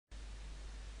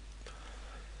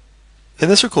In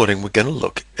this recording, we're going to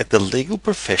look at the legal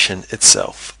profession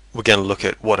itself. We're going to look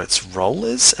at what its role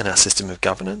is in our system of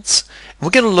governance, and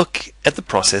we're going to look at the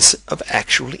process of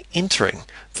actually entering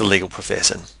the legal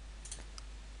profession.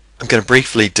 I'm going to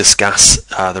briefly discuss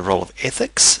the role of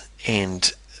ethics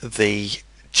and the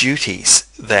duties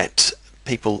that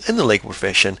people in the legal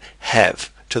profession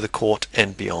have to the court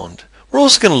and beyond. We're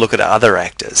also going to look at other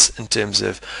actors in terms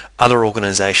of other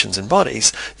organisations and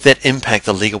bodies that impact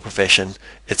the legal profession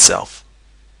itself.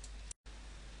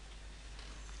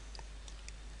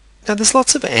 Now, there's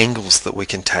lots of angles that we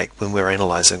can take when we're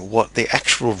analysing what the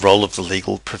actual role of the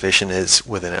legal profession is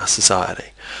within our society.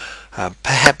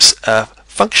 Perhaps a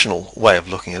functional way of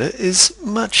looking at it is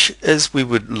much as we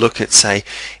would look at, say,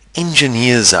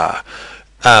 engineers are.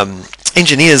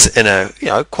 Engineers in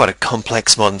a quite a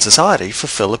complex modern society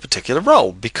fulfill a particular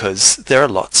role because there are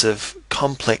lots of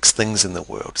complex things in the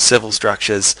world, civil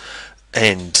structures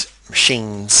and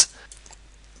machines.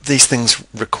 These things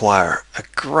require a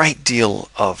great deal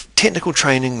of technical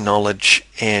training, knowledge,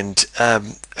 and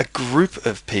a group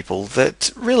of people that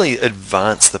really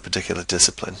advance the particular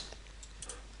discipline.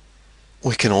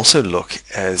 We can also look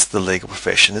as the legal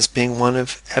profession as being one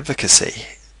of advocacy.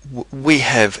 We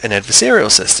have an adversarial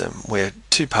system where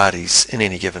two parties in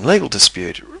any given legal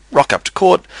dispute rock up to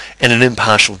court and an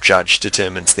impartial judge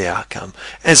determines the outcome.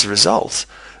 As a result,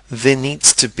 there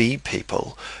needs to be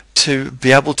people to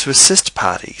be able to assist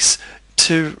parties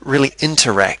to really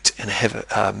interact and have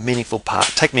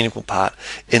take meaningful part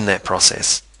in that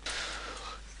process.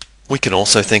 We can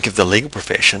also think of the legal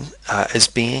profession as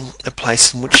being a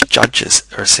place in which judges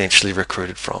are essentially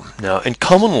recruited from. Now, in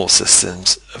common law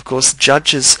systems, of course,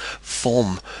 judges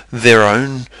form their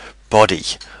own body,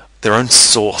 their own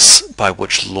source by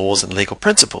which laws and legal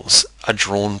principles are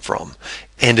drawn from.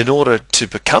 And in order to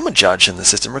become a judge in the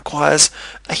system requires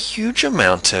a huge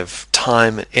amount of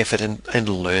time, effort, and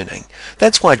learning.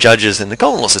 That's why judges in the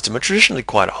common law system are traditionally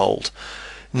quite old.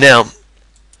 Now,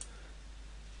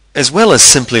 as well as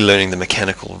simply learning the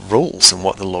mechanical rules and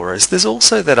what the law is, there's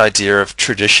also that idea of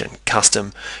tradition,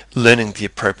 custom, learning the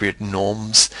appropriate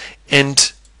norms,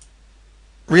 and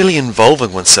really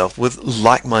involving oneself with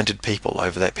like-minded people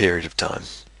over that period of time.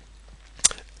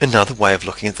 Another way of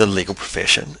looking at the legal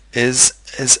profession is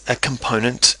as a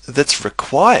component that's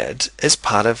required as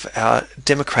part of our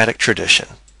democratic tradition.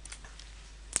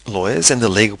 Lawyers and the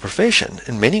legal profession,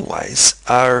 in many ways,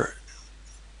 are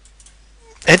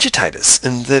agitators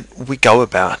in that we go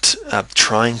about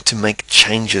trying to make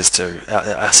changes to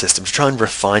our systems, try and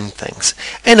refine things.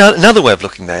 And another way of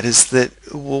looking at that is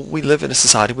that we live in a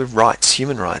society where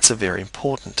human rights are very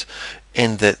important,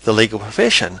 and that the legal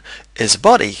profession as a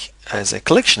body, as a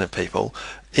collection of people,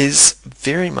 is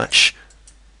very much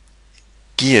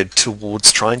geared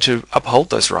towards trying to uphold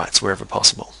those rights wherever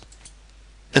possible.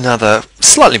 Another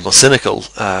slightly more cynical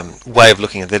way of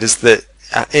looking at that is that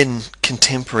in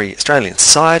contemporary Australian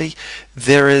society,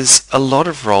 there is a lot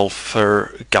of role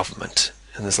for government,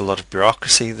 and there's a lot of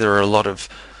bureaucracy. There are a lot of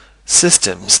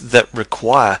systems that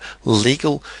require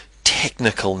legal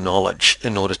technical knowledge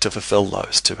in order to fulfill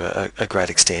those to a great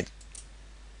extent.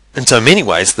 And so in many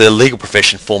ways, the legal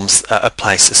profession forms a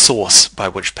place, a source by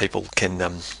which people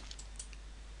can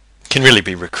really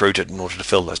be recruited in order to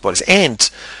fill those bodies. And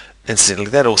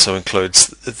incidentally, that also includes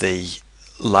the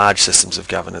large systems of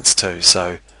governance too,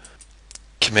 so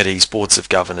committees, boards of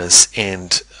governors,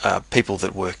 and people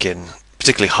that work in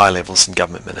particularly high levels in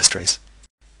government ministries.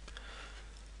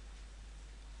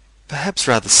 Perhaps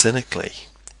rather cynically,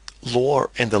 law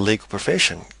and the legal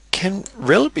profession can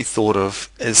really be thought of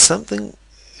as something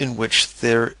in which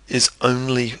there is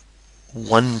only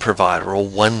one provider or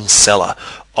one seller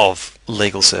of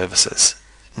legal services.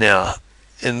 Now,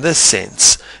 in this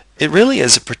sense, it really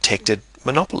is a protected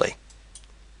monopoly.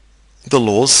 The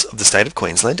laws of the state of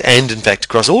Queensland, and in fact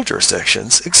across all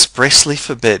jurisdictions, expressly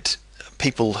forbid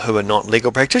people who are not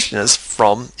legal practitioners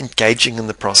from engaging in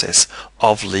the process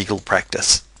of legal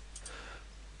practice.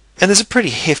 And there's a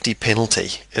pretty hefty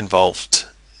penalty involved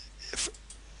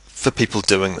for people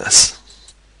doing this.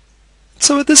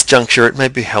 So at this juncture, it may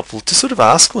be helpful to sort of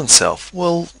ask oneself,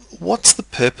 well, what's the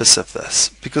purpose of this?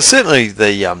 Because certainly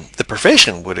the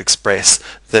profession would express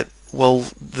that, well,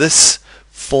 this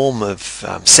form of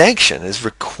sanction is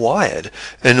required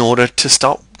in order to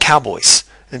stop cowboys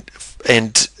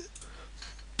and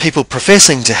people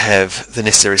professing to have the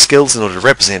necessary skills in order to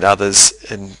represent others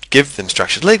and give them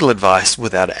structured legal advice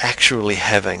without actually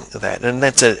having that. And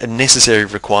that's a necessary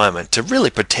requirement to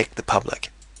really protect the public.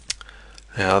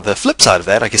 Now, the flip side of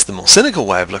that, I guess the more cynical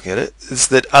way of looking at it, is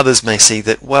that others may see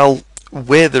that, well,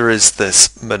 where there is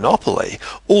this monopoly,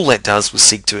 all that does was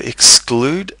seek to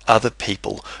exclude other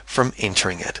people from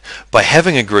entering it by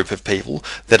having a group of people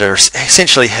that are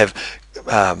essentially have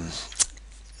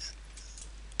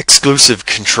exclusive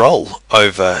control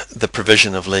over the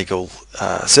provision of legal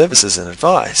services and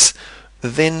advice.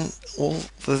 Then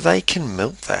they can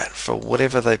milk that for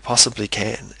whatever they possibly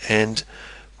can, and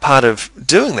part of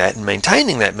doing that and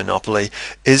maintaining that monopoly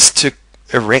is to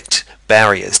erect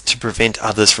barriers to prevent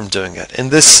others from doing it.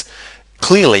 And this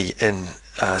clearly in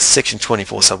section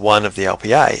 24 sub 1 of the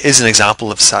LPA is an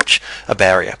example of such a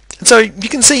barrier. And so you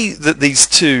can see that these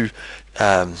two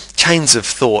chains of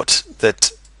thought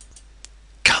that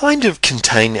kind of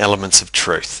contain elements of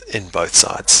truth in both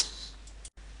sides.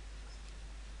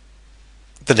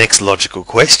 The next logical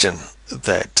question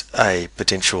that a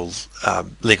potential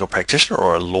legal practitioner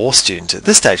or a law student at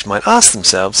this stage might ask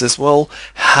themselves is, well,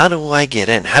 how do I get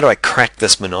in? How do I crack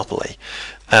this monopoly?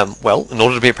 Well, in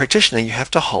order to be a practitioner, you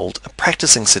have to hold a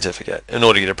practicing certificate. In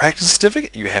order to get a practicing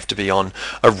certificate, you have to be on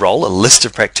a roll, a list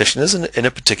of practitioners in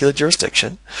a particular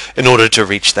jurisdiction. In order to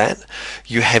reach that,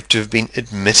 you have to have been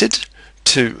admitted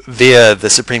via the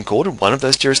Supreme Court in one of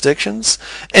those jurisdictions.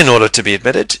 In order to be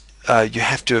admitted, you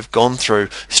have to have gone through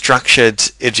structured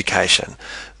education.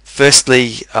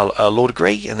 Firstly, a law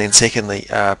degree, and then secondly,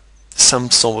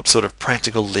 some sort of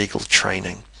practical legal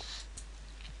training.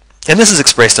 And this is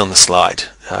expressed on the slide,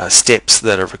 steps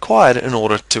that are required in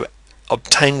order to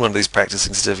obtain one of these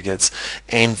practicing certificates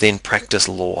and then practice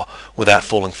law without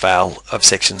falling foul of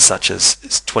sections such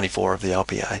as 24 of the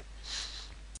LPA.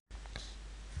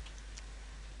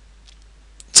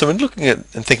 So when looking at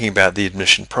and thinking about the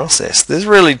admission process, there's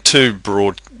really two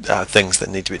broad things that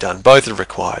need to be done. Both are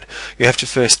required. You have to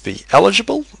first be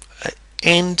eligible,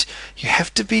 and you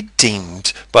have to be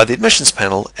deemed by the admissions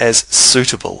panel as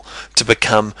suitable to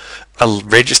become a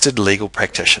registered legal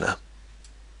practitioner.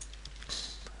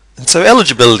 And so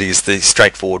eligibility is the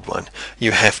straightforward one.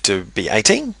 You have to be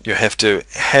 18, you have to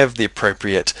have the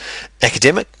appropriate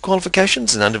academic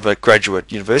qualifications, an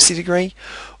undergraduate university degree,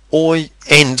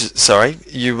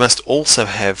 you must also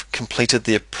have completed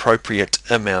the appropriate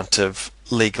amount of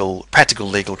practical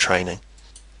legal training.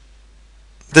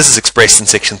 This is expressed in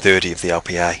section 30 of the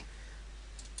LPA.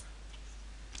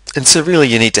 And so really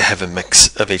you need to have a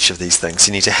mix of each of these things.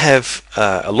 You need to have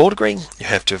a law degree, you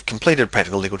have to have completed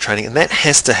practical legal training, and that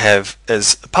has to have,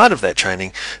 as a part of that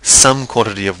training, some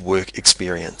quantity of work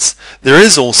experience. There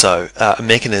is also a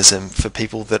mechanism for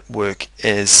people that work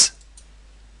as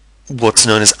what's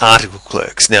known as article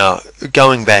clerks. Now,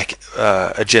 going back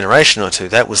a generation or two,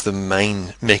 that was the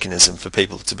main mechanism for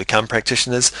people to become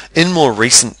practitioners. In more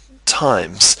recent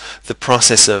times, the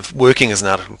process of working as an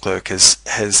article clerk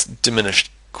has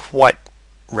diminished quite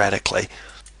radically.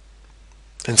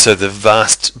 And so the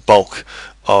vast bulk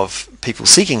of people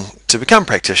seeking to become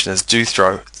practitioners do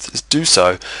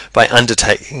so by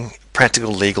undertaking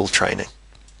practical legal training.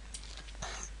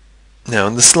 Now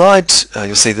in the slide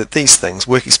you'll see that these things,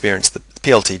 work experience, the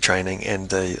PLT training and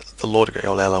the law degree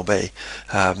or LLB,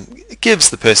 gives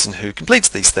the person who completes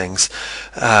these things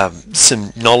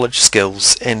some knowledge,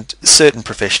 skills and certain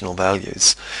professional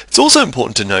values. It's also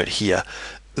important to note here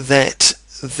that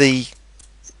the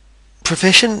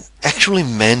profession actually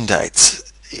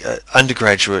mandates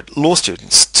undergraduate law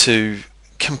students to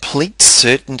complete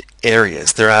certain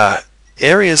areas. There are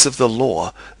areas of the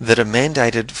law that are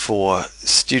mandated for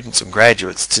students and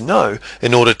graduates to know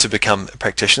in order to become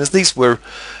practitioners. These were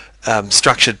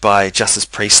structured by Justice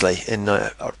Priestley in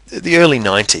the early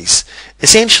 90s.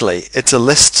 Essentially, it's a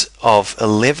list of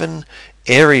 11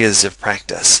 areas of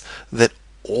practice that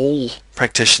all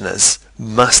practitioners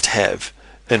must have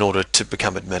in order to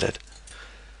become admitted.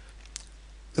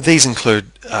 These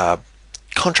include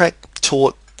contract,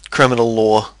 tort, criminal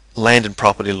law, land and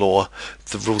property law,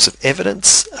 the rules of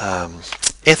evidence,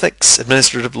 ethics,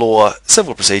 administrative law,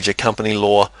 civil procedure, company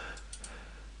law,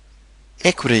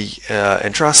 equity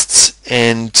and trusts,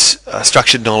 and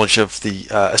structured knowledge of the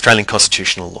Australian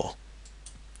constitutional law.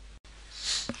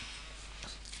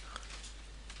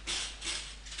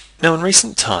 Now in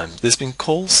recent time there's been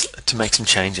calls to make some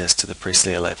changes to the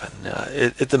Priestley 11.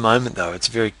 At the moment though it's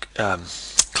very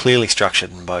clearly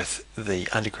structured in both the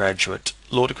undergraduate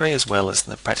law degree as well as in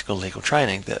the practical legal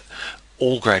training that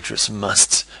all graduates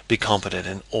must be competent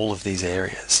in all of these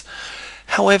areas.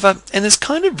 However, and this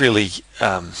kind of really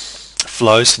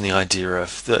flows from the idea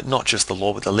of not just the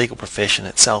law but the legal profession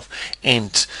itself,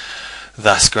 and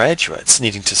thus graduates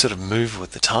needing to sort of move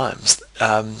with the times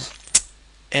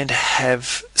and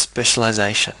have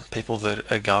specialization, people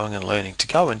that are going and learning to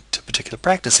go into particular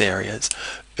practice areas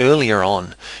earlier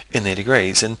on in their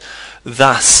degrees. And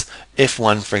thus, if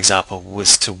one, for example,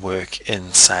 was to work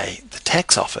in, say, the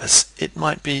tax office, it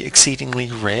might be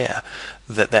exceedingly rare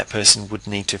that that person would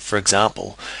need to, for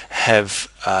example,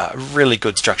 have really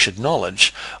good structured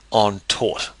knowledge on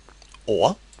tort,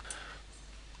 or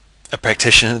a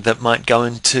practitioner that might go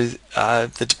into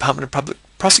the Department of Public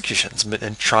Prosecutions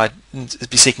and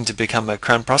be seeking to become a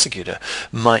Crown prosecutor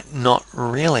might not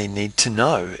really need to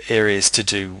know areas to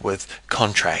do with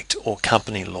contract or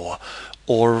company law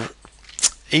or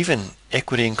even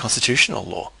equity and constitutional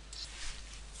law.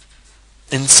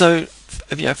 And so,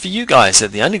 for you guys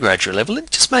at the undergraduate level,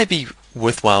 it just may be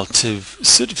worthwhile to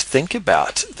sort of think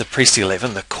about the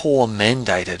Pre-C11, the core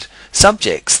mandated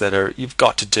subjects that you've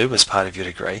got to do as part of your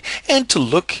degree, and to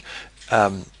look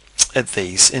at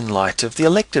these in light of the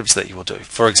electives that you will do.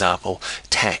 For example,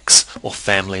 tax or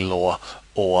family law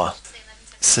or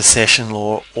succession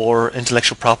law or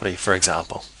intellectual property, for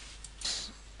example.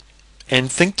 And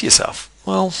think to yourself,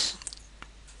 well,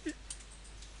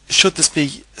 should this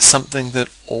be something that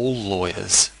all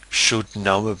lawyers should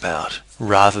know about,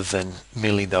 rather than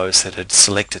merely those that had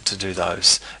selected to do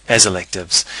those as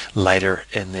electives later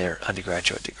in their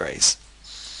undergraduate degrees?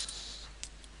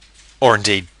 Or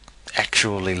indeed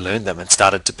actually learned them and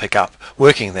started to pick up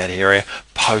working in that area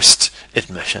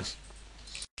post-admission.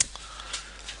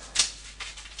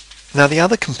 Now, the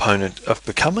other component of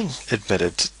becoming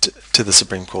admitted to the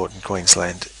Supreme Court in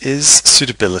Queensland is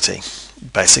suitability.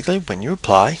 Basically, when you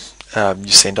apply, you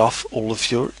send off all of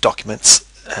your documents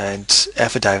and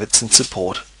affidavits in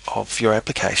support of your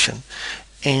application,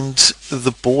 and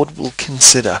the board will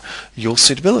consider your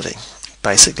suitability.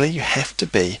 Basically, you have to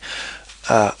be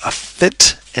a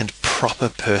fit and proper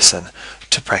person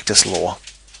to practice law.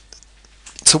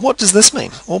 So what does this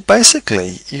mean? Well,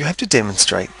 basically, you have to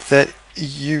demonstrate that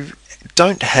you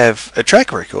don't have a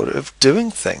track record of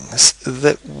doing things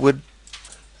that would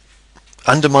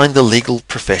undermine the legal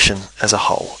profession as a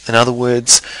whole. In other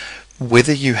words,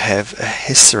 whether you have a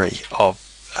history of,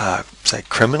 say,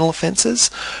 criminal offences,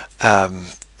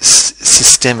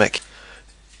 systemic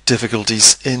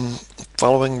difficulties in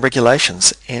following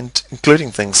regulations, and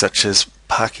including things such as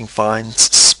parking fines,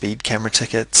 speed camera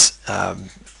tickets.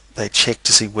 They check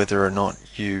to see whether or not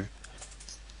you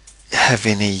have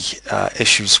any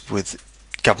issues with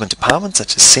government departments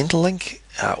such as Centrelink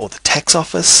or the tax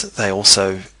office. They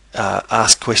also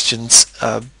ask questions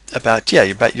about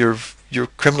your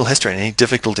criminal history and any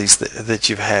difficulties that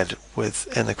you've had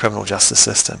in the criminal justice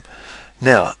system.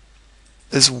 Now,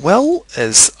 as well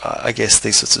as I guess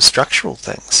these sorts of structural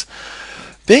things,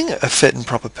 being a fit and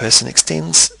proper person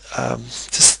extends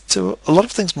to a lot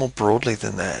of things more broadly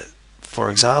than that. For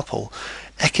example,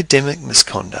 academic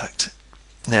misconduct.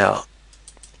 Now,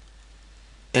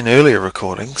 in earlier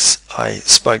recordings, I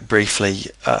spoke briefly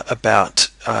about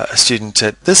a student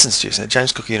at this institution, at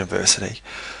James Cook University,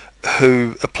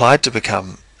 who applied to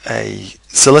become a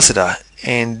solicitor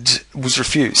and was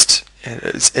refused.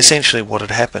 Essentially what had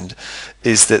happened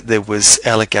is that there was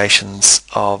allegations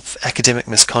of academic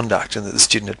misconduct and that the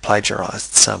student had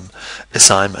plagiarized some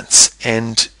assignments.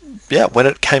 And yeah, when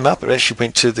it came up, it actually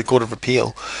went to the Court of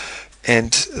Appeal,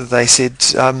 and they said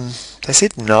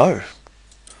no.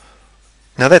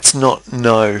 Now that's not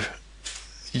no,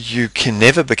 you can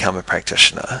never become a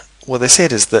practitioner. What they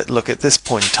said is that, look, at this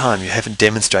point in time you haven't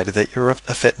demonstrated that you're a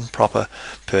fit and proper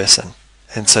person,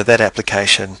 and so that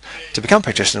application to become a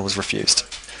practitioner was refused.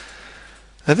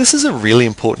 Now this is a really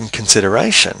important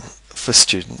consideration for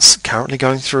students currently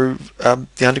going through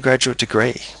the undergraduate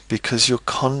degree, because your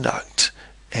conduct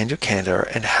and your candour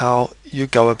and how you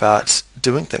go about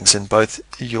doing things in both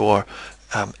your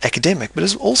academic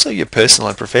but also your personal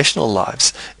and professional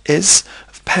lives is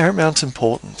of paramount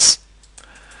importance.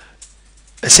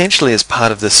 Essentially, as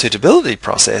part of the suitability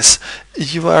process,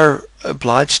 you are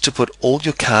obliged to put all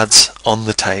your cards on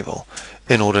the table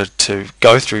in order to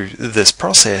go through this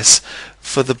process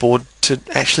for the board to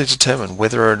actually determine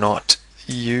whether or not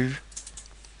you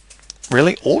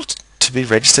really ought to be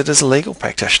registered as a legal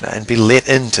practitioner and be let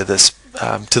into this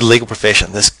to the legal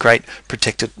profession, this great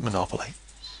protected monopoly.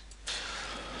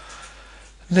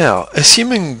 Now,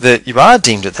 assuming that you are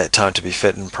deemed at that time to be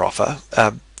fit and proper,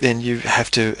 then you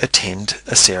have to attend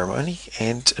a ceremony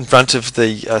and in front of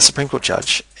the Supreme Court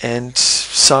judge and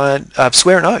swear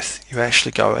an oath. You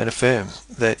actually go and affirm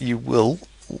that you will,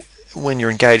 when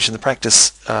you're engaged in the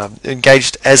practice,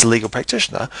 engaged as a legal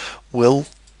practitioner, will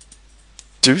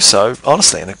do so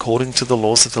honestly and according to the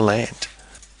laws of the land.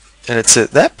 And it's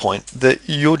at that point that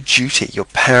your duty, your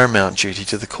paramount duty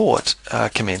to the court,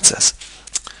 commences.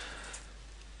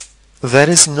 That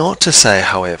is not to say,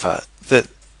 however, that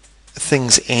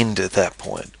things end at that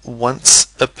point.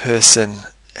 Once a person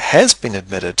has been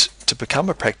admitted to become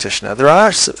a practitioner,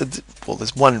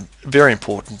 there's one very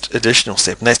important additional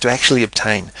step, and that's to actually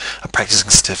obtain a practicing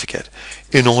certificate.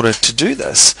 In order to do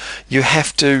this, you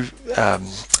have to,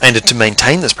 and to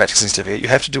maintain this practicing certificate, you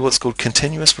have to do what's called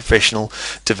continuous professional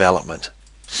development.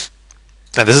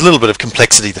 Now, there's a little bit of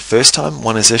complexity the first time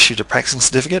one is issued a practicing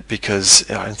certificate because,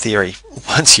 in theory,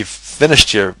 once you've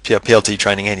finished your PLT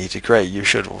training and your degree, you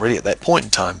should already at that point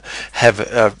in time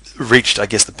have reached, I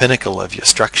guess, the pinnacle of your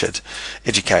structured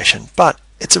education. But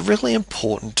it's a really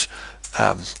important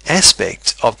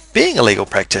aspect of being a legal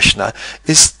practitioner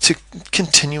is to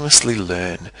continuously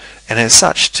learn, and as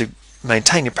such, to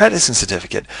maintain your practicing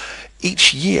certificate.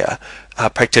 Each year,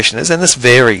 practitioners, and this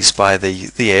varies by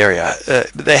the area,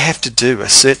 they have to do a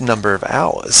certain number of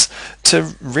hours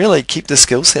to really keep the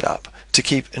skill set up, to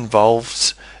keep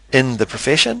involved in the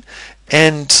profession,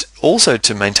 and also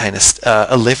to maintain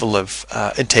a level of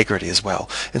integrity as well.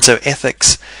 And so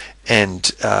ethics and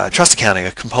trust accounting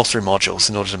are compulsory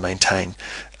modules in order to maintain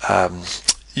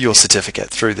your certificate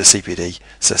through the CPD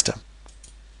system.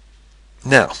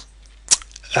 Now,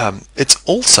 it's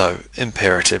also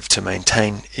imperative to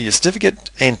maintain your certificate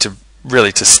and to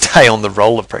stay on the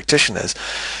role of practitioners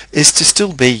is to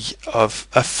still be of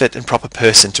a fit and proper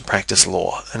person to practice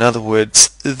law. In other words,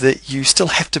 that you still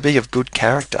have to be of good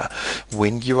character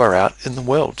when you are out in the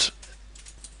world.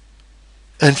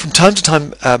 And from time to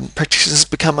time, practitioners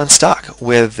become unstuck,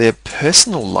 where their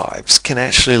personal lives can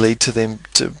actually lead to them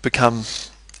to become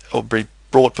or be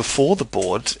brought before the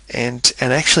board and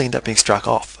actually end up being struck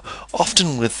off,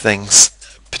 often with things,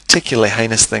 particularly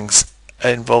heinous things,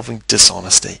 involving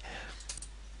dishonesty.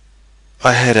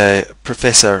 I had a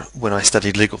professor when I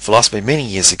studied legal philosophy many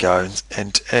years ago,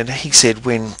 and he said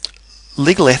when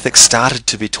legal ethics started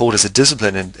to be taught as a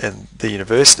discipline in the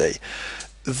university,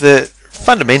 that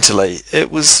fundamentally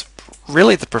it was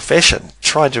really the profession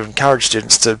trying to encourage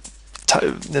students to,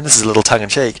 and this is a little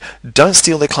tongue-in-cheek, don't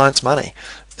steal their clients' money.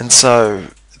 And so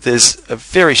there's a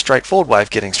very straightforward way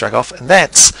of getting struck off, and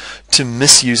that's to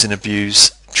misuse and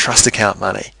abuse trust account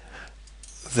money.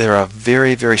 There are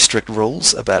very, very strict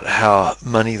rules about how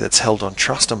money that's held on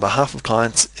trust on behalf of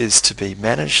clients is to be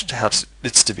managed, how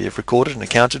it's to be recorded and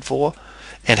accounted for,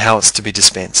 and how it's to be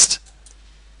dispensed.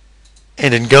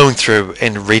 And in going through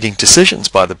and reading decisions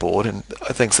by the board, and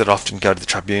things that often go to the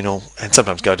tribunal and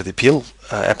sometimes go to the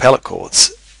appellate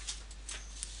courts,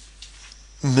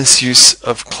 misuse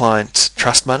of client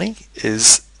trust money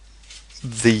is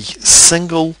the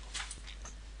single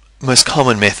most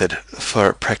common method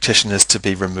for practitioners to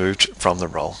be removed from the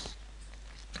role.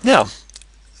 Now,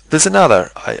 there's another,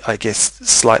 I guess,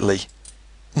 slightly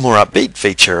more upbeat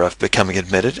feature of becoming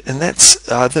admitted, and that's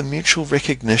the mutual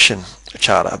recognition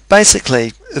charter.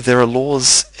 Basically, there are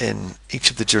laws in each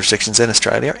of the jurisdictions in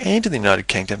Australia and in the United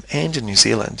Kingdom and in New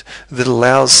Zealand that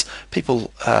allows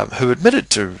people who are admitted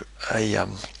to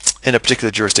in a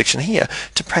particular jurisdiction here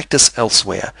to practice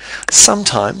elsewhere.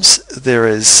 Sometimes there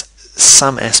is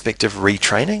some aspect of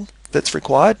retraining that's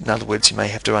required. In other words, you may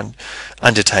have to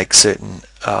undertake certain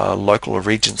local or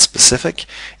region-specific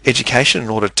education in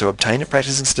order to obtain a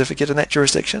practicing certificate in that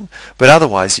jurisdiction, but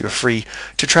otherwise you're free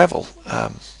to travel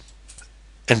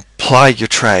and ply your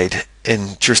trade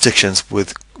in jurisdictions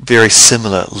with very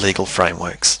similar legal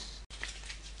frameworks.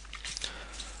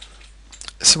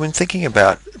 So when thinking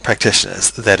about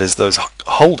practitioners, that is those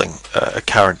holding a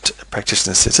current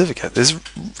practitioner certificate,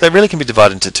 they really can be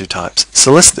divided into two types.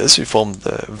 Solicitors, who form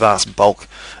the vast bulk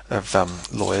of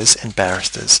lawyers, and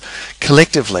barristers.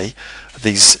 Collectively,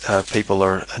 these people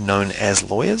are known as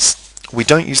lawyers. We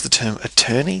don't use the term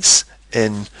attorneys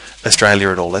in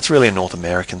Australia at all. That's really a North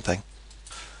American thing.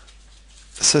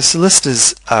 So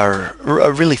solicitors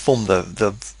really form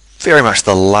the very much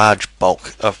the large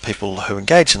bulk of people who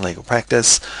engage in legal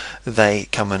practice. They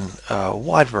come in a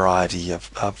wide variety of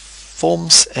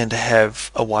forms and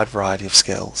have a wide variety of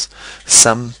skills.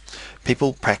 Some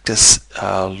people practice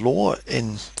law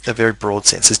in a very broad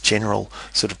sense as general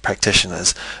sort of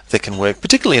practitioners that can work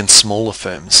particularly in smaller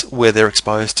firms where they're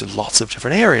exposed to lots of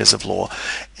different areas of law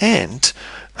and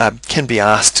can be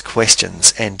asked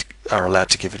questions and are allowed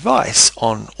to give advice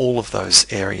on all of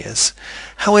those areas.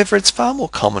 However, it's far more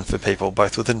common for people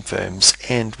both within firms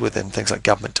and within things like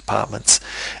government departments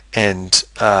and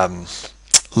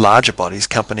larger bodies,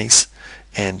 companies,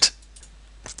 and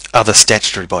other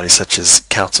statutory bodies such as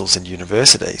councils and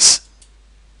universities,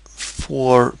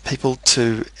 for people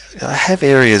to have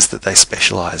areas that they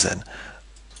specialise in.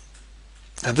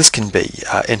 Now this can be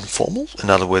informal. In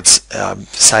other words,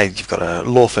 say you've got a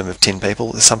law firm of 10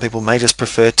 people. Some people may just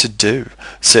prefer to do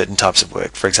certain types of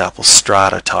work, for example,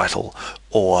 strata title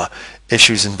or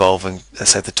issues involving,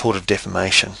 say, the tort of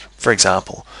defamation, for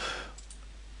example.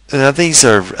 Now these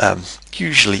are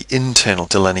usually internal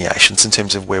delineations in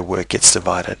terms of where work gets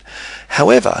divided.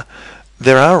 However,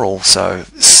 there are also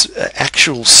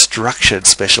actual structured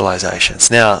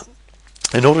specializations. Now,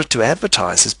 in order to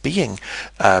advertise as being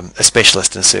a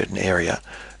specialist in a certain area,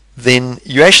 then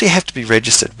you actually have to be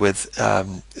registered with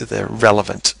the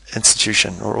relevant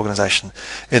institution or organisation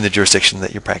in the jurisdiction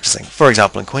that you're practicing. For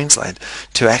example, in Queensland,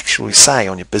 to actually say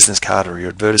on your business card or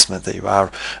your advertisement that you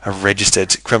are a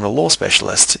registered criminal law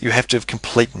specialist, you have to have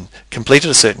completed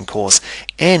a certain course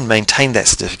and maintained that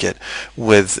certificate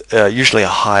with usually a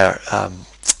higher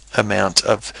amount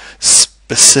of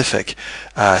specific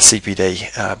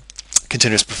CPD,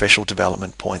 continuous professional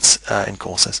development points in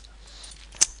courses.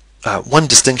 One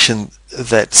distinction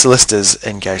that solicitors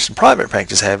engaged in private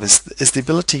practice have is the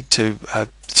ability to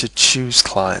choose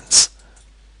clients.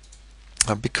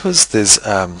 Because there's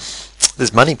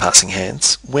money passing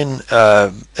hands, when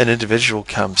an individual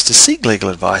comes to seek legal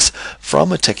advice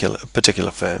from a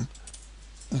particular firm,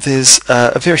 there's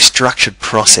a very structured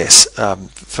process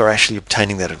for actually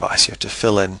obtaining that advice. You have to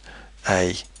fill in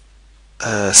a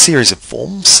series of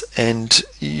forms, and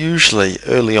usually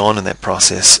early on in that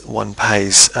process one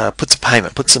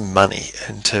puts some money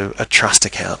into a trust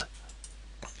account.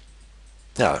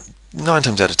 Now 9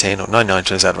 times out of 10 or 99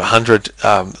 times out of 100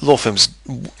 law firms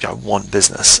want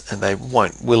business, and they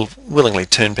won't willingly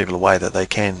turn people away that they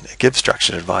can give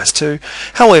structured advice to.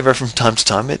 However, from time to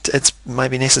time it's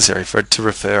maybe necessary for it to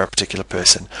refer a particular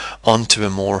person onto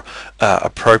a more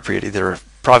appropriate either a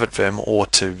private firm or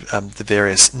to the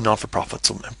various not-for-profits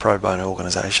or pro bono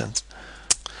organisations.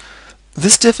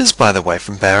 This differs, by the way,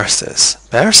 from barristers.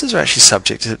 Barristers are actually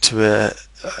subject to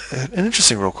an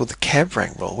interesting rule called the cab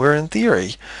rank rule, where in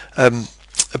theory a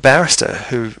barrister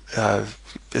who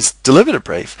is delivered a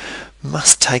brief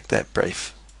must take that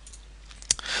brief.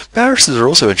 Barristers are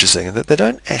also interesting in that they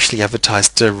don't actually advertise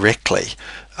directly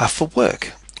for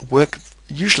work. Work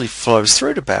usually flows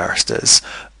through to barristers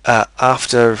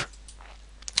after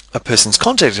a person's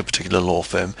contacted a particular law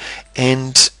firm,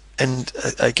 and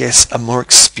I guess a more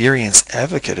experienced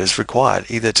advocate is required,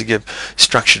 either to give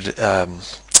structured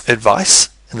advice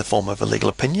in the form of a legal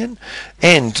opinion,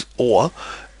 or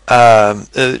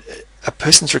a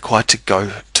person's required to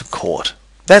go to court.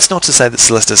 That's not to say that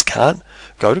solicitors can't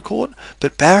go to court,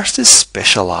 but barristers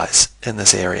specialise in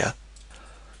this area.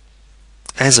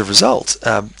 As a result,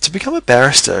 to become a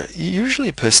barrister, usually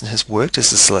a person has worked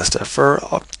as a solicitor for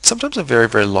sometimes a very,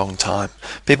 very long time.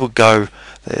 People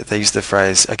they use the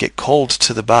phrase, get called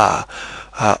to the bar,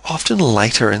 often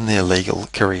later in their legal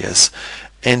careers.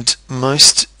 And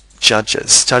most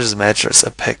judges and magistrates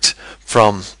are picked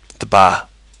from the bar,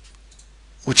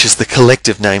 which is the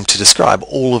collective name to describe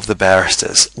all of the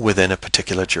barristers within a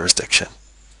particular jurisdiction.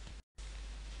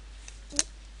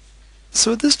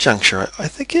 So at this juncture, I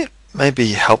think it may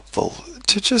be helpful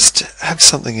to just have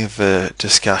something of a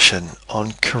discussion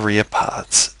on career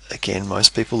paths. Again,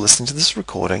 most people listening to this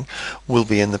recording will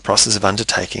be in the process of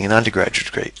undertaking an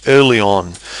undergraduate degree early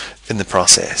on in the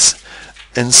process.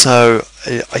 And so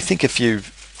I think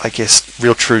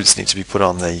real truths need to be put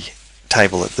on the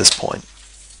table at this point.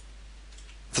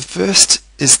 The first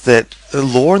is that the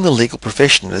law in the legal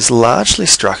profession is largely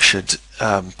structured,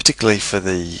 particularly for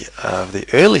the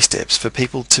early steps, for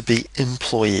people to be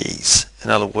employees. In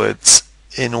other words,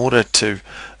 in order to,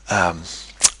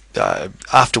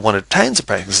 after one obtains a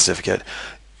practical certificate,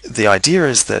 the idea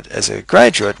is that as a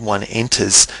graduate one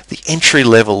enters the entry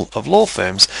level of law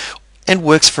firms and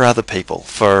works for other people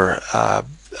for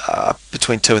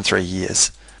between 2 and 3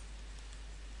 years.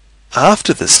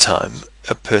 After this time,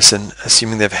 a person,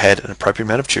 assuming they've had an appropriate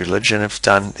amount of tutelage and have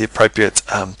done the appropriate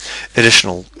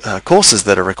additional courses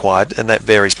that are required, and that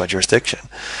varies by jurisdiction,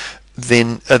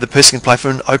 then the person can apply for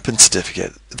an open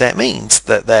certificate. That means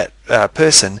that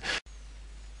person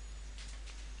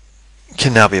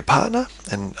can now be a partner,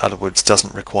 in other words,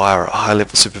 doesn't require a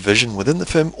high-level supervision within the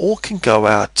firm, or can go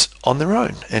out on their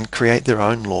own and create their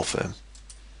own law firm.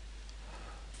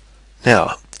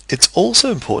 Now, it's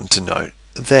also important to note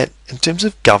that in terms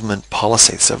of government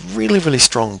policy, it's a really, really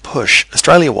strong push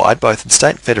Australia-wide, both in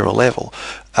state and federal level,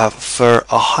 for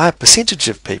a higher percentage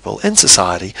of people in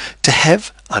society to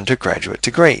have undergraduate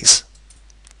degrees.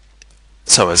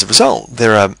 So as a result,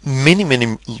 there are many,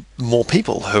 many more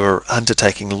people who are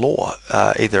undertaking law,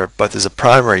 either both as a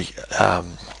primary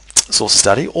source of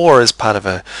study or as part of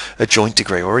a joint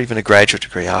degree or even a graduate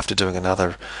degree after doing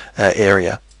another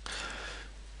area.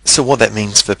 So what that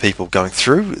means for people going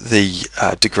through the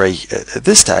degree at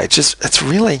this stage is it's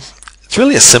really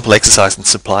a simple exercise in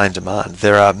supply and demand.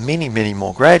 There are many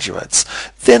more graduates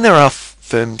than there are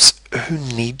firms who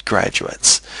need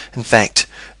graduates. In fact,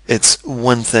 it's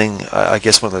one thing, I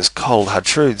guess one of those cold hard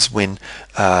truths when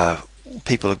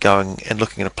people are going and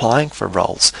looking at applying for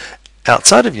roles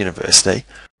outside of university.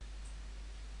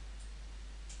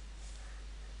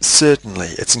 Certainly,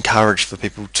 it's encouraged for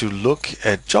people to look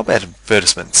at job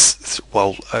advertisements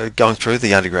while going through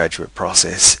the undergraduate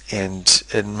process, and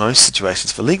in most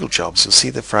situations for legal jobs you'll see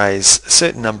the phrase a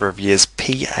certain number of years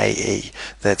PAE,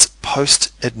 that's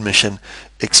post-admission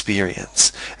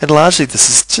experience, and largely this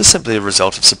is just simply a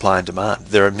result of supply and demand.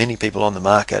 There are many people on the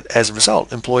market. As a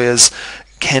result, employers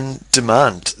can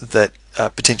demand that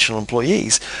potential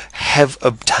employees have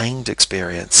obtained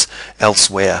experience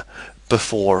elsewhere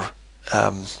before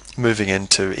moving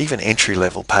into even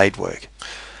entry-level paid work.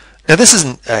 Now this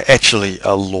isn't actually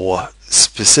a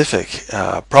law-specific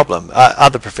problem.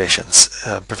 Other professions,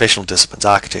 professional disciplines,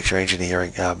 architecture,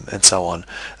 engineering, and so on,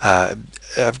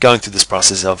 going through this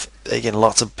process of, again,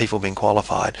 lots of people being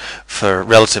qualified for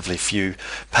relatively few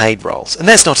paid roles. And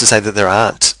that's not to say that there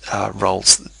aren't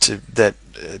roles that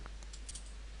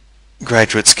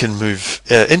graduates can move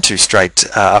into straight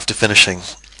after finishing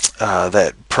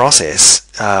that process.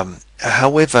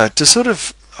 However, to sort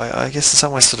of, I guess in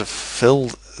some ways, sort of fill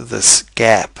this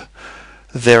gap,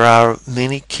 there are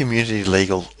many community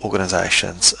legal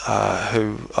organisations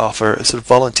who offer sort of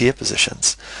volunteer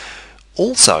positions.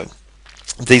 Also,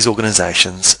 these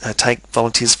organisations take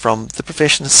volunteers from the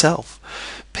profession itself.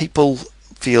 People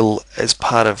feel as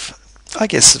part of, I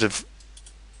guess, sort of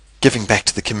giving back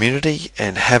to the community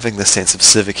and having the sense of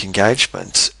civic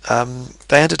engagement,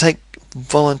 they undertake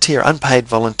unpaid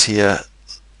volunteer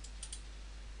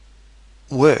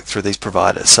work through these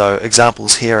providers. So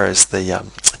examples here is the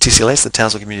TCLS, the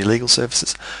Townsville Community Legal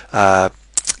Services,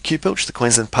 QPILCH, the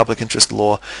Queensland Public Interest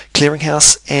Law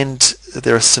Clearinghouse, and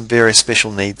there are some various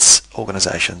special needs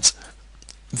organisations.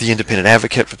 The Independent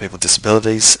Advocate for People with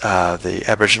Disabilities, the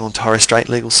Aboriginal and Torres Strait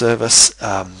Legal Service.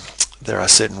 There are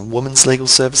certain women's legal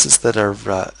services that are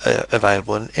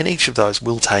available, and each of those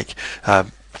will take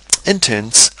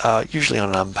interns, usually on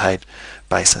an unpaid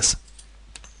basis.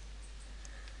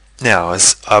 Now,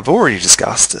 as I've already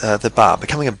discussed, the bar,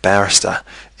 becoming a barrister,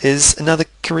 is another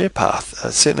career path,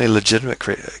 certainly a legitimate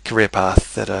career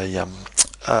path that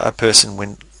a person,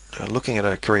 when looking at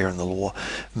a career in the law,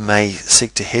 may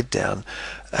seek to head down.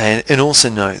 And also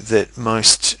note that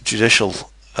most judicial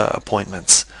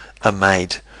appointments are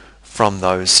made from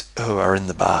those who are in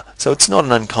the bar. So it's not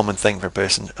an uncommon thing for a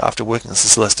person, after working as a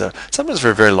solicitor, sometimes for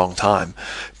a very long time,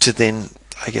 to then,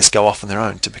 I guess, go off on their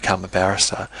own to become a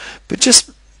barrister. But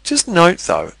just note,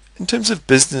 though, in terms of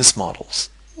business models,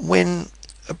 when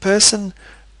a person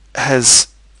has,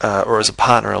 or as a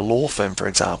partner in a law firm, for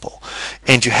example,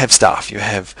 and you have staff, you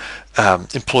have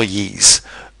employees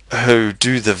who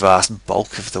do the vast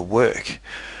bulk of the work,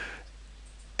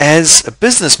 as a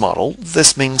business model,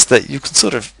 this means that you can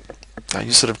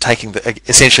you're sort of taking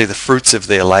essentially the fruits of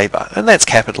their labour, and that's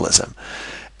capitalism.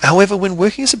 However, when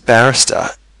working as a barrister,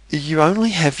 you only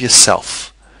have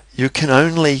yourself. You can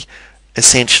only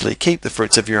essentially keep the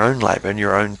fruits of your own labour and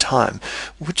your own time,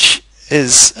 which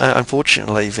is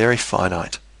unfortunately very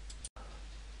finite.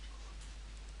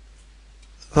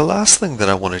 The last thing that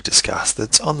I want to discuss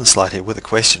that's on the slide here with a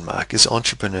question mark is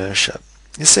entrepreneurship.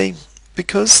 You see,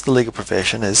 because the legal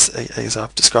profession is, as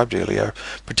I've described earlier,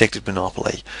 a protected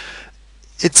monopoly,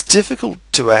 it's difficult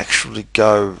to actually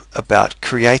go about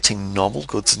creating novel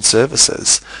goods and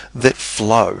services that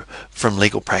flow from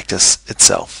legal practice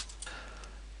itself.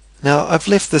 Now, I've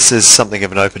left this as something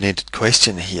of an open-ended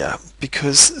question here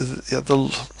because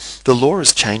the law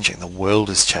is changing, the world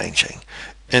is changing,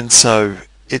 and so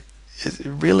it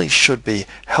really should be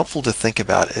helpful to think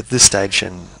about at this stage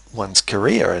in one's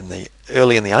career,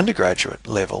 early in the undergraduate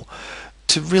level,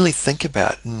 to really think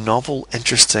about novel,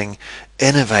 interesting,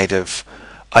 innovative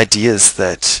ideas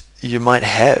that you might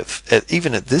have,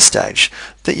 even at this stage,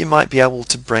 that you might be able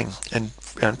to bring and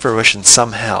fruition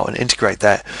somehow and integrate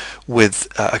that with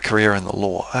a career in the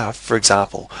law. For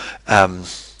example,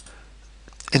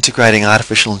 integrating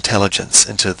artificial intelligence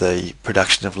into the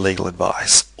production of legal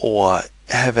advice, or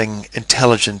having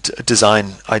intelligent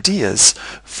design ideas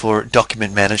for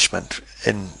document management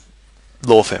in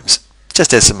law firms,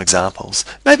 just as some examples.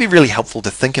 It may be really helpful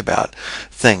to think about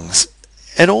things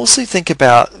and also think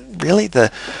about really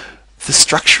the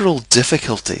structural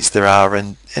difficulties there are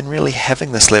in really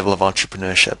having this level of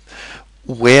entrepreneurship,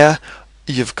 where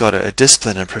you've got a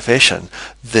discipline and profession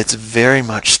that's very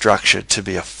much structured to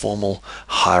be a formal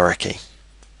hierarchy.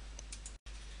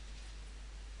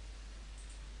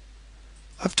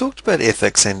 I've talked about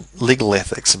ethics and legal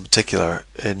ethics in particular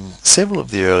in several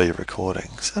of the earlier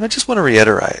recordings, and I just want to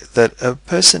reiterate that a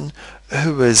person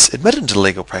who is admitted into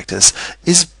legal practice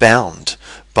is bound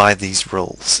by these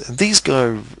rules. And these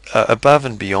go above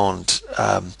and beyond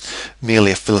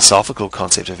merely a philosophical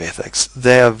concept of ethics.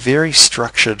 They are very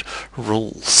structured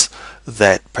rules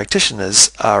that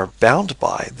practitioners are bound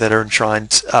by, that are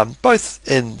enshrined both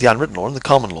in the unwritten law and the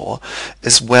common law,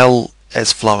 as well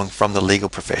as flowing from the Legal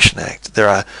Profession Act. There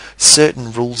are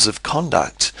certain rules of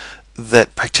conduct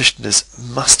that practitioners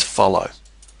must follow.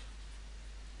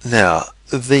 Now,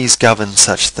 these govern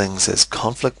such things as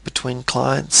conflict between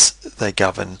clients. They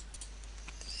govern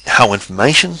how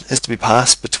information is to be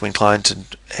passed between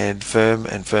client and firm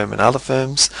and other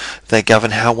firms. They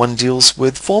govern how one deals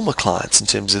with former clients in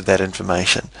terms of that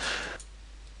information.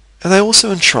 And they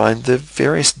also enshrine the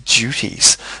various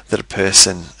duties that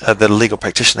that a legal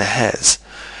practitioner has.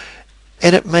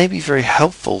 And it may be very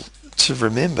helpful to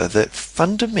remember that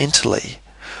fundamentally,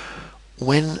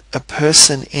 when a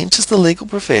person enters the legal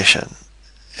profession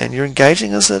and you're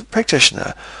engaging as a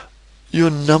practitioner,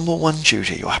 your number one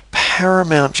duty, your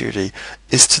paramount duty,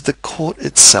 is to the court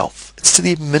itself. It's to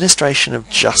the administration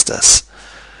of justice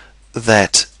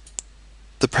that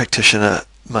the practitioner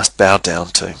must bow down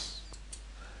to.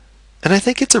 And I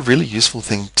think it's a really useful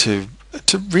thing to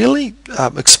really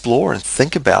explore and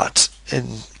think about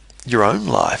in your own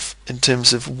life in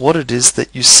terms of what it is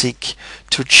that you seek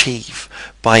to achieve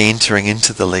by entering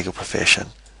into the legal profession.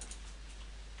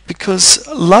 Because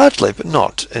largely, but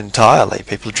not entirely,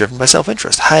 people are driven by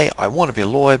self-interest. Hey, I want to be a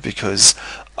lawyer because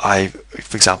I,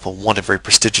 for example, want a very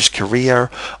prestigious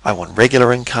career, I want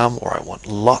regular income, or I want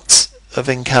lots of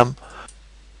income.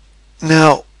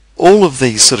 Now, all of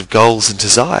these sort of goals and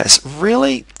desires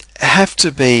really have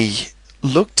to be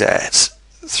looked at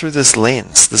through this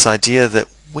lens, this idea that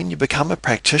when you become a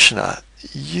practitioner,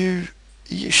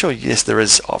 sure, yes, there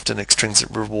is often extrinsic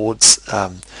rewards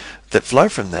that flow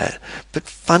from that, but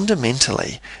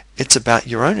fundamentally it's about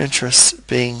your own interests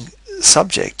being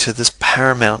subject to this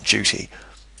paramount duty.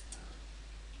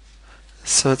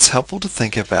 So it's helpful to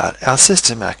think about our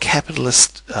system, our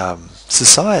capitalist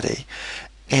society,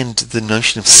 and the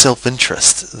notion of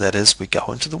self-interest, that is, we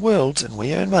go into the world and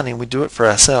we earn money and we do it for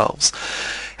ourselves,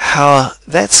 how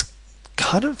that's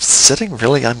kind of sitting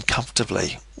really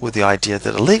uncomfortably with the idea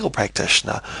that a legal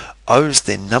practitioner owes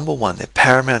their number one, their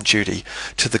paramount duty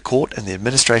to the court and the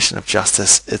administration of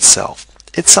justice itself.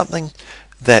 It's something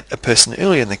that a person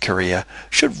early in their career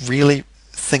should really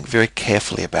think very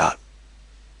carefully about.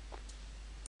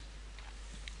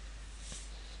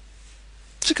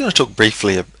 Just going to talk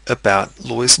briefly about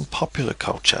lawyers in popular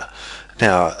culture.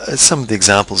 Now, some of the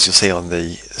examples you'll see on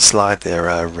the slide there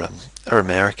are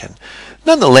American.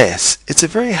 Nonetheless, it's a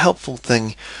very helpful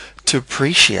thing to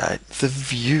appreciate the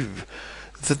view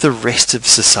that the rest of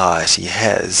society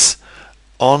has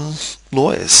on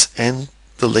lawyers and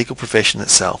the legal profession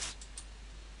itself.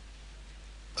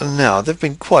 Now, there have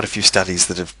been quite a few studies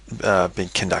that have been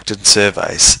conducted,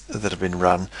 surveys that have been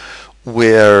run,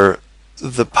 where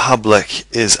the public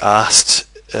is asked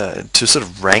to sort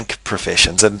of rank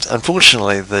professions, and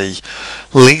unfortunately the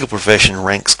legal profession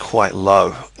ranks quite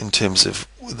low in terms of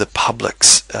the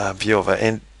public's view of it,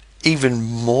 and even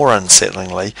more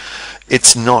unsettlingly,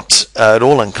 it's not at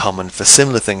all uncommon for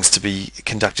similar things to be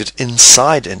conducted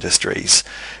inside industries,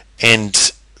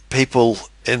 and people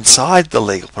inside the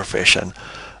legal profession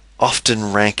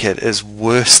often rank it as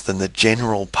worse than the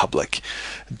general public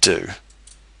do,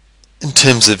 in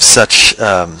terms of such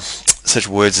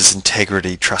words as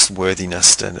integrity,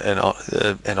 trustworthiness,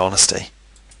 and honesty.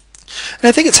 And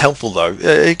I think it's helpful, though,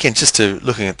 again, just to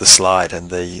looking at the slide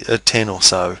and the 10 or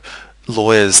so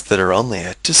lawyers that are on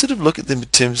there, to sort of look at them in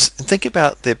terms and think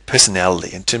about their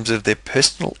personality, in terms of their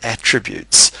personal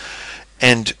attributes,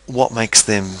 and what makes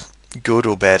them good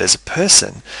or bad as a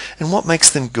person, and what makes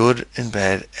them good and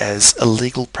bad as a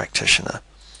legal practitioner.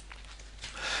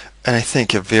 And I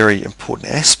think a very important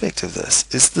aspect of this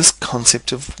is this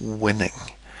concept of winning,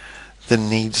 the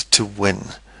need to win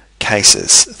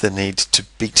cases, the need to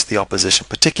beat the opposition,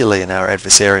 particularly in our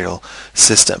adversarial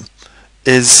system,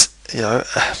 is,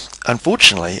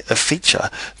 unfortunately, a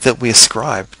feature that we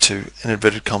ascribe to, in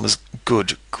inverted commas,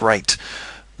 good, great,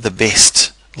 the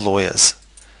best lawyers.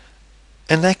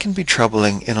 And that can be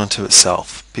troubling in unto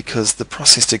itself, because the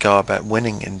process to go about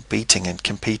winning and beating and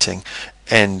competing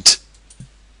and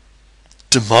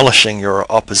demolishing your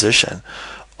opposition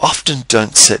often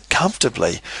don't sit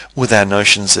comfortably with our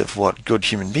notions of what good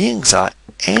human beings are,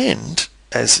 and,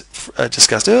 as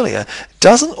discussed earlier,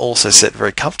 doesn't also sit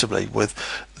very comfortably with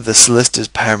the solicitor's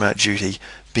paramount duty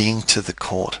being to the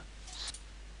court.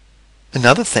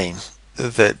 Another theme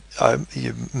that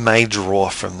you may draw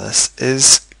from this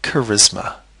is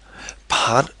charisma.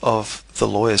 Part of the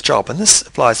lawyer's job, and this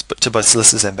applies to both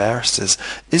solicitors and barristers,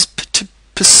 is to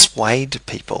persuade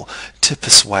people, to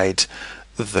persuade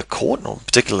the court, and in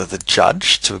particular the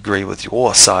judge, to agree with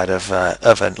your side of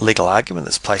a legal argument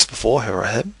that's placed before her or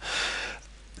him,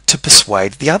 to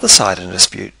persuade the other side in a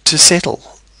dispute to settle,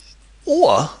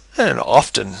 or, and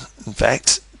often in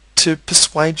fact, to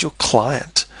persuade your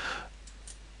client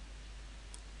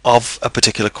of a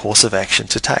particular course of action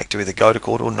to take, to either go to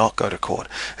court or not go to court,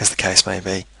 as the case may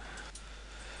be.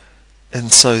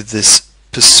 And so this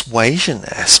persuasion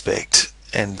aspect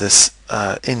and this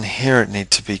inherent need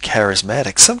to be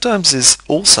charismatic sometimes is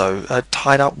also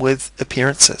tied up with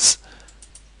appearances.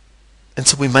 And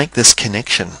so we make this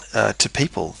connection to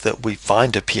people that we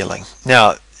find appealing.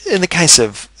 Now, in the case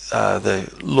of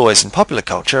the lawyers in popular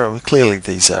culture, clearly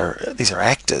these are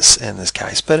actors in this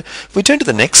case. But if we turn to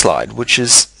the next slide, which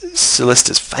is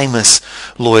solicitors, famous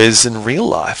lawyers in real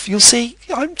life, you'll see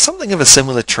something of a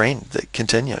similar trend that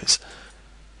continues.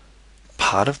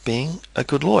 Part of being a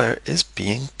good lawyer is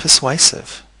being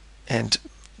persuasive, and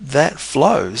that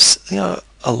flows,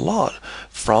 a lot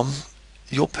from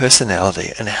your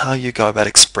personality and how you go about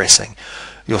expressing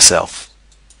yourself.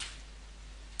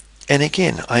 And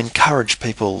again, I encourage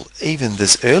people, even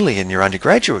this early in your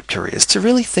undergraduate careers, to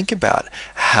really think about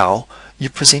how you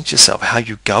present yourself, how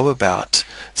you go about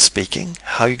speaking,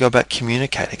 how you go about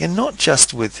communicating, and not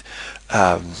just with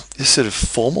sort of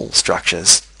formal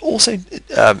structures. Also,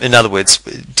 in other words,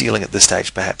 dealing at this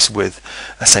stage perhaps with,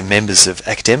 say, members of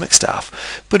academic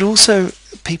staff, but also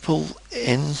people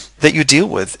that you deal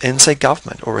with in, say,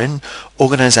 government or in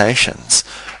organizations.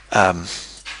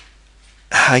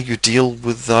 How you deal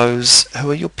with those who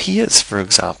are your peers, for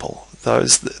example,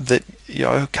 those that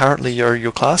currently are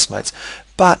your classmates,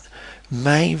 but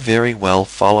may very well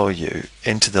follow you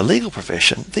into the legal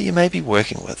profession that you may be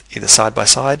working with, either side by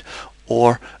side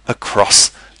or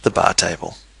across the bar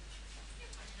table.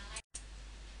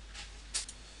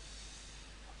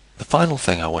 The final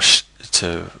thing I wish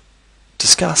to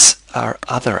discuss are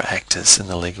other actors in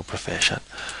the legal profession.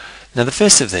 Now, the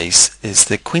first of these is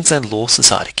the Queensland Law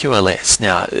Society, QLS.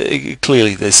 Now,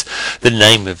 clearly the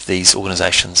name of these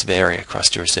organisations vary across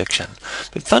jurisdiction,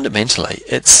 but fundamentally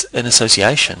it's an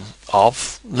association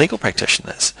of legal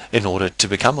practitioners. In order to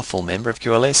become a full member of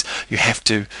QLS, you have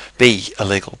to be a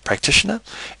legal practitioner,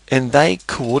 and they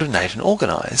coordinate and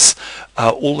organise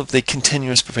all of the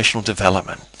continuous professional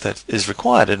development that is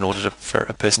required in order for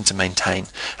a person to maintain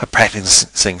a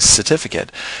practicing certificate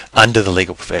under the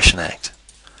Legal Profession Act.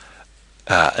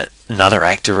 Another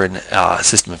actor in our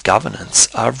system of governance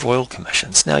are royal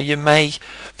commissions. Now, you may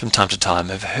from time to time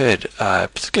have heard,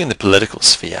 particularly in the political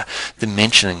sphere, the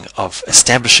mentioning of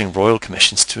establishing royal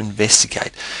commissions to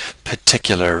investigate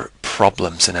particular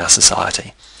problems in our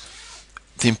society.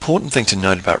 The important thing to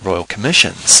note about royal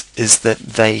commissions is that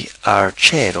they are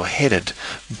chaired or headed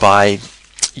by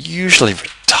usually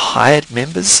retired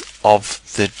members of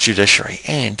the judiciary,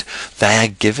 and they are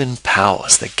given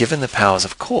powers. They're given the powers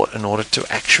of court in order to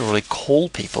actually call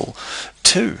people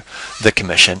to the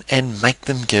commission and make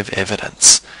them give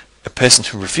evidence. A person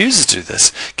who refuses to do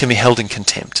this can be held in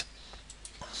contempt.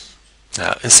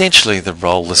 Now, essentially the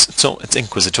role is it's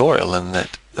inquisitorial in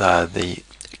that the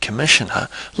commissioner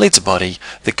leads a body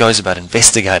that goes about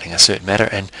investigating a certain matter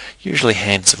and usually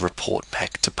hands a report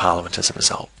back to Parliament as a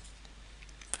result.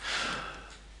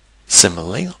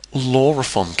 Similarly, law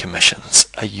reform commissions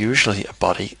are usually a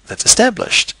body that's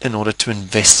established in order to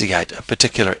investigate a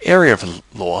particular area of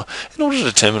law in order to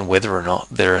determine whether or not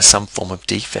there are some form of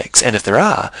defects, and if there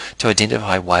are, to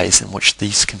identify ways in which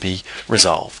these can be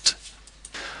resolved.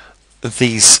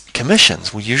 These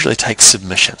commissions will usually take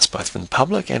submissions both from the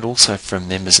public and also from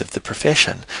members of the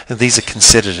profession, and these are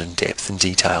considered in depth and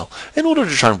detail in order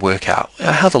to try and work out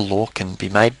how the law can be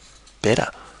made better.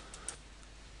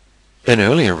 In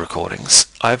earlier recordings,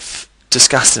 I've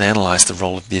discussed and analysed the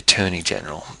role of the Attorney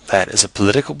General. That is a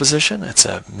political position, it's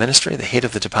a ministry, the head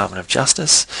of the Department of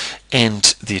Justice, and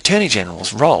the Attorney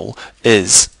General's role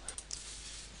is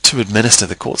to administer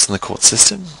the courts and the court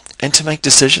system and to make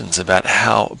decisions about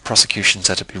how prosecutions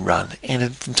are to be run,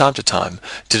 and from time to time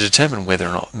to determine whether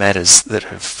or not matters that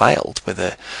have failed,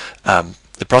 whether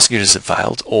the prosecutors have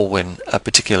failed or when a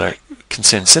particular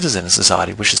concerned citizen in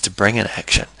society wishes to bring an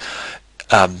action.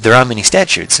 There are many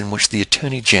statutes in which the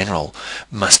Attorney General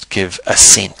must give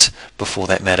assent before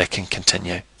that matter can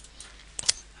continue.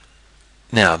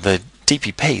 Now, the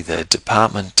DPP, the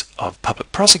Department of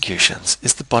public prosecutions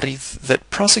is the body that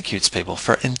prosecutes people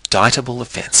for indictable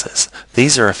offences.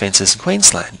 These are offences in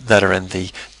Queensland that are in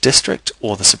the district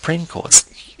or the Supreme Courts,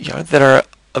 that are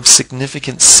of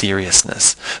significant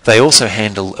seriousness. They also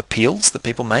handle appeals that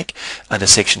people make under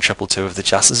Section 222 of the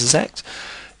Justices Act.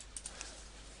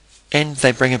 And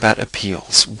they bring about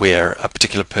appeals where a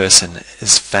particular person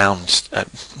is found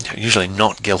usually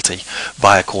not guilty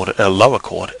by a lower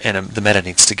court, and the matter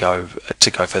needs to go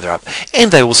further up.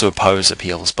 And they also oppose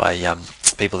appeals by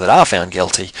people that are found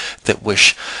guilty that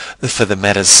wish for the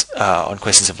matters on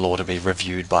questions of law to be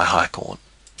reviewed by High Court.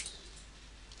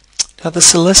 Now, the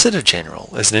Solicitor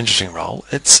General is an interesting role.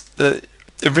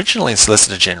 Originally, the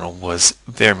Solicitor General was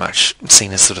very much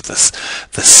seen as sort of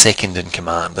the second in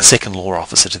command, the second law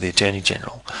officer to the Attorney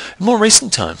General. In more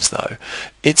recent times, though,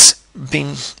 it's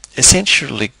been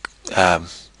essentially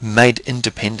made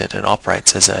independent and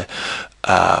operates as a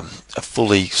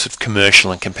fully sort of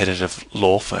commercial and competitive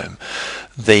law firm.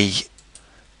 The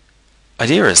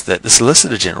idea is that the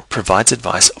Solicitor General provides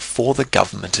advice for the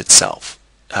government itself.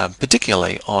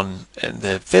 Particularly in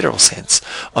the federal sense,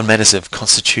 on matters of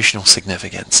constitutional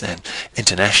significance and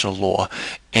international law,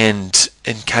 and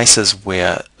in cases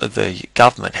where the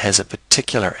government has a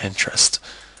particular interest.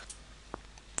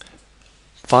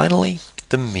 Finally,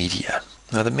 the media.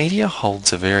 Now, the media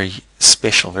holds a very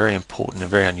special, very important,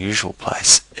 and very unusual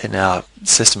place in our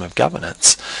system of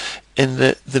governance, in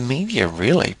that the media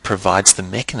really provides the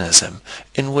mechanism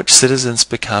in which citizens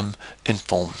become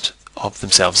informed of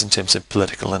themselves in terms of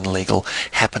political and legal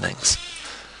happenings.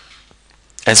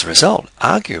 As a result,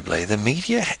 arguably, the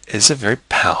media is a very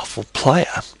powerful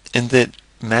player in that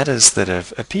matters that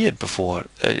have appeared before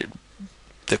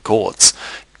the courts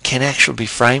can actually be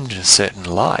framed in a certain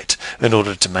light in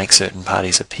order to make certain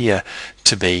parties appear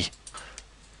to be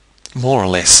more or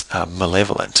less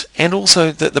malevolent, and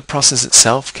also that the process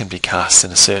itself can be cast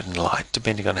in a certain light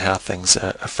depending on how things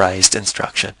are phrased in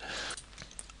structure.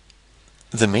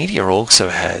 The media also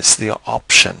has the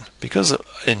option, because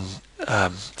in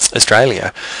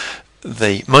Australia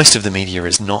most of the media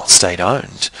is not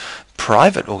state-owned,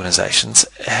 private organisations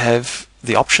have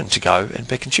the option to go and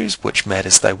pick and choose which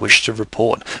matters they wish to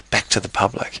report back to the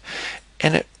public.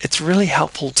 And it's really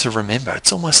helpful to remember.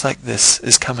 It's almost like this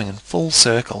is coming in full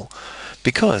circle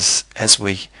because, as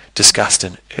we discussed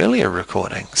in earlier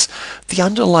recordings, the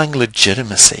underlying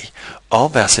legitimacy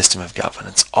of our system of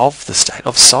governance, of the state,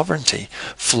 of sovereignty,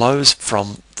 flows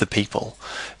from the people.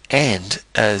 And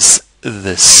as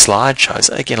the slide shows,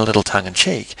 again a little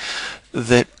tongue-in-cheek,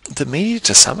 that the media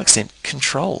to some extent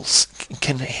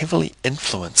can heavily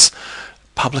influence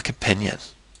public opinion.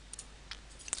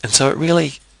 And so it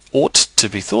really ought to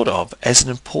be thought of as an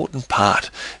important part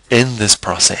in this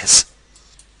process.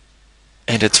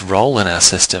 And its role in our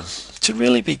system should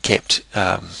really be kept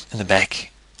in the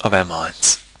back of our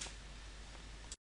minds.